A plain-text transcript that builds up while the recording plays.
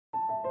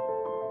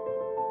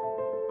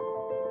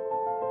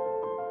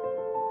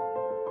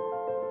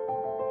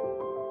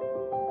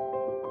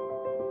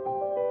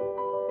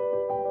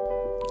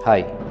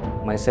Hi,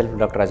 myself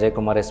Dr. Ajay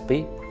Kumar S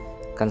P,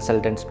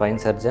 consultant spine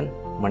surgeon,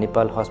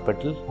 Manipal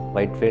Hospital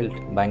Whitefield,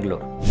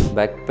 Bangalore.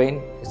 Back pain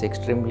is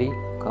extremely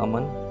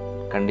common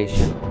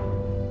condition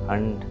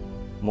and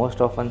most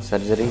often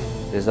surgery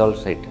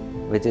resolves it,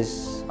 which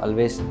is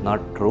always not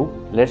true.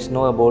 Let's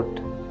know about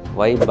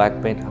why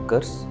back pain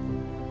occurs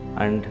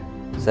and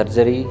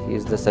surgery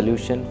is the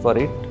solution for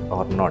it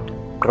or not.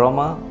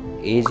 Trauma,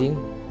 aging,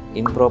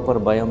 improper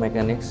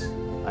biomechanics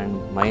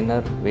and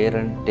minor wear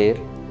and tear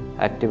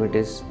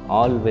activities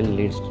all will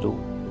lead to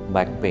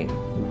back pain.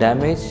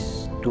 Damage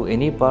to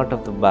any part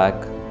of the back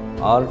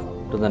or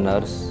to the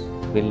nerves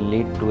will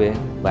lead to a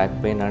back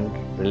pain and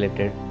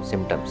related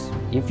symptoms.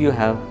 If you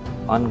have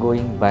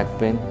ongoing back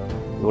pain,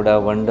 you would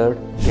have wondered,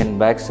 can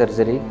back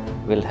surgery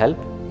will help?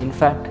 In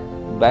fact,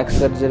 back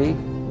surgery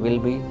will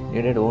be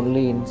needed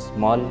only in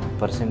small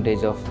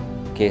percentage of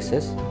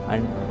cases,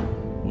 and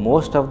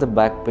most of the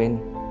back pain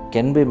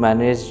can be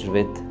managed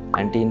with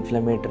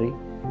anti-inflammatory,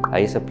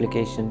 ice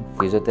application,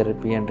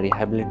 physiotherapy and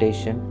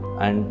rehabilitation,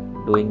 and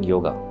doing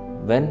yoga.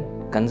 When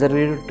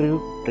conservative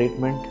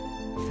treatment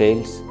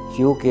fails,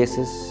 few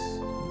cases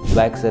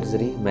back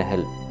surgery may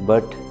help,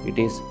 but it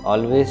is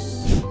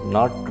always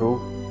not true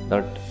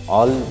that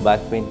all back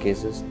pain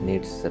cases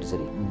need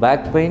surgery.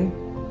 Back pain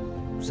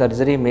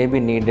surgery may be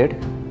needed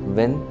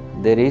when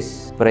there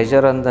is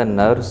pressure on the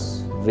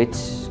nerves which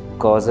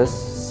causes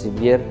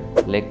severe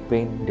leg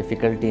pain,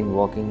 difficulty in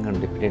walking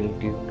and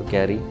difficulty to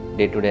carry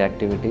day-to-day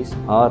activities,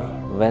 or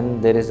when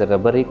there is a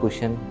rubbery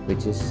cushion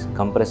which is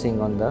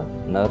compressing on the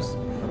nerves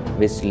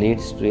which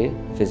leads to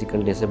a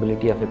physical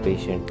disability of a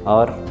patient,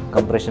 or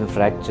compression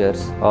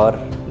fractures or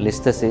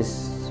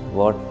listhesis.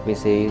 What we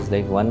say is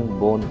like one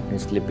bone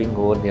is slipping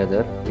over the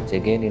other, which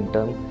again in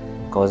turn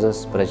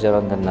causes pressure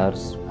on the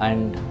nerves.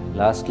 And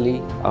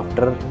lastly,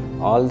 after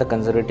all the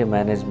conservative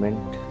management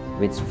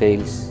which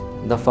fails,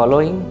 the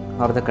following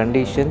are the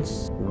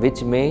conditions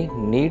which may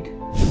need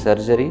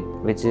surgery,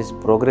 which is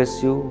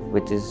progressive,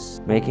 which is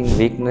making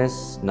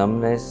weakness,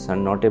 numbness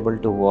and not able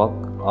to walk,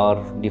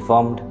 or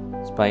deformed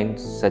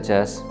spines such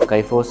as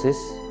kyphosis,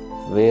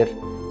 where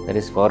there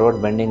is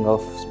forward bending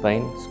of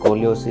spine,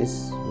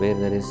 scoliosis, where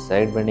there is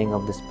side bending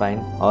of the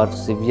spine, or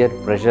severe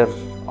pressure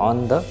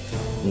on the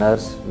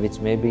nerves which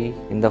may be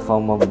in the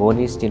form of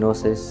bony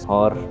stenosis,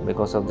 or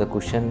because of the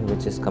cushion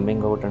which is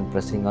coming out and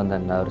pressing on the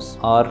nerves,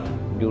 or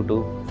due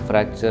to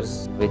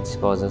fractures which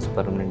causes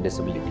permanent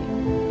disability.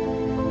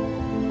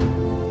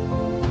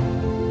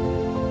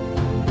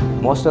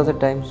 Most of the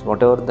times,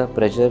 whatever the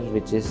pressure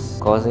which is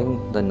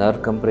causing the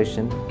nerve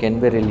compression can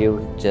be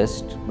relieved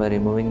just by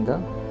removing the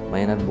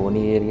minor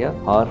bony area,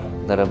 or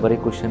the rubbery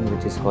cushion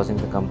which is causing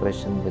the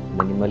compression with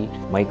minimal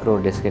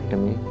micro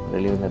discectomy,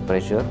 relieving the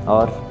pressure,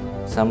 or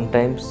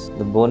sometimes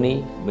the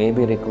bony may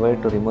be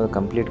required to remove the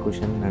complete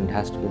cushion and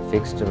has to be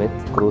fixed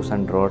with screws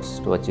and rods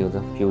to achieve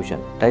the fusion.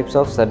 Types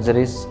of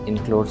surgeries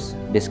includes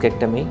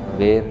discectomy,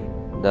 where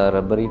the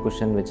rubbery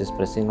cushion which is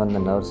pressing on the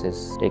nerves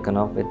is taken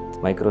off with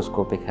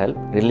microscopic help.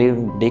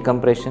 Relieved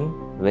decompression,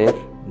 where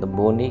the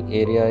bony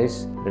area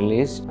is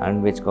released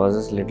and which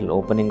causes little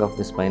opening of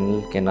the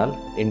spinal canal.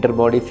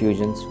 Interbody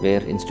fusions,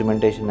 where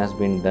instrumentation has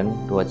been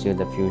done to achieve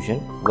the fusion.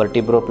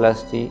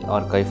 Vertebroplasty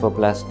or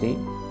kyphoplasty,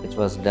 which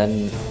was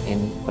done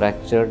in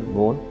fractured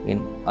bone in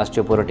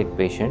osteoporotic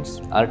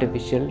patients.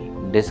 Artificial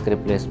disc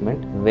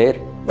replacement, where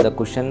the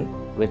cushion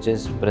which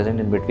is present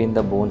in between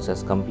the bones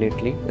is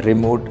completely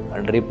removed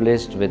and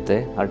replaced with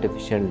a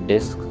artificial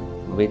disc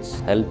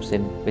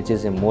which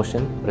is a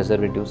motion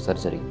preservative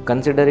surgery.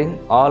 Considering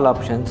all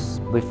options,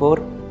 before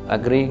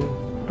agreeing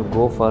to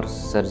go for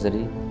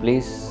surgery,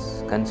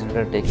 please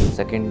consider taking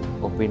second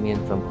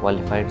opinion from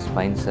qualified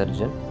spine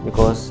surgeon,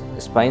 because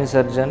spine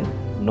surgeon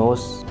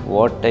knows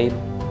what type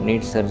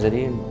needs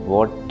surgery and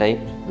what type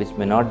which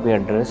may not be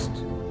addressed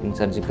in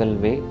surgical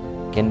way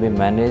can be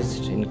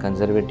managed in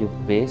conservative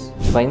ways.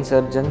 Spine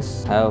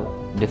surgeons have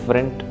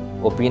different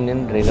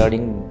opinion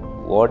regarding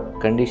what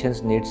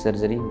conditions need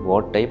surgery,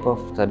 what type of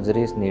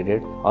surgery is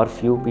needed, or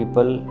few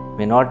people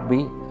may not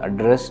be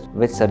addressed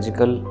with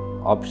surgical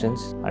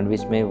options and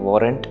which may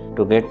warrant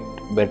to get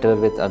better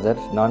with other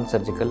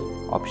non-surgical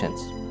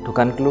options. To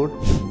conclude,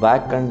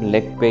 back and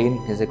leg pain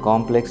is a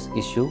complex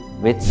issue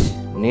which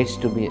needs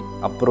to be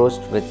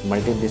approached with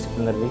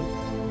multidisciplinary,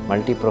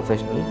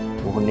 multi-professional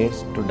who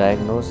needs to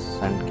diagnose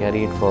and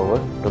carry it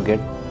forward to get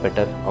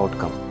better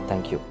outcome.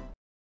 Thank you.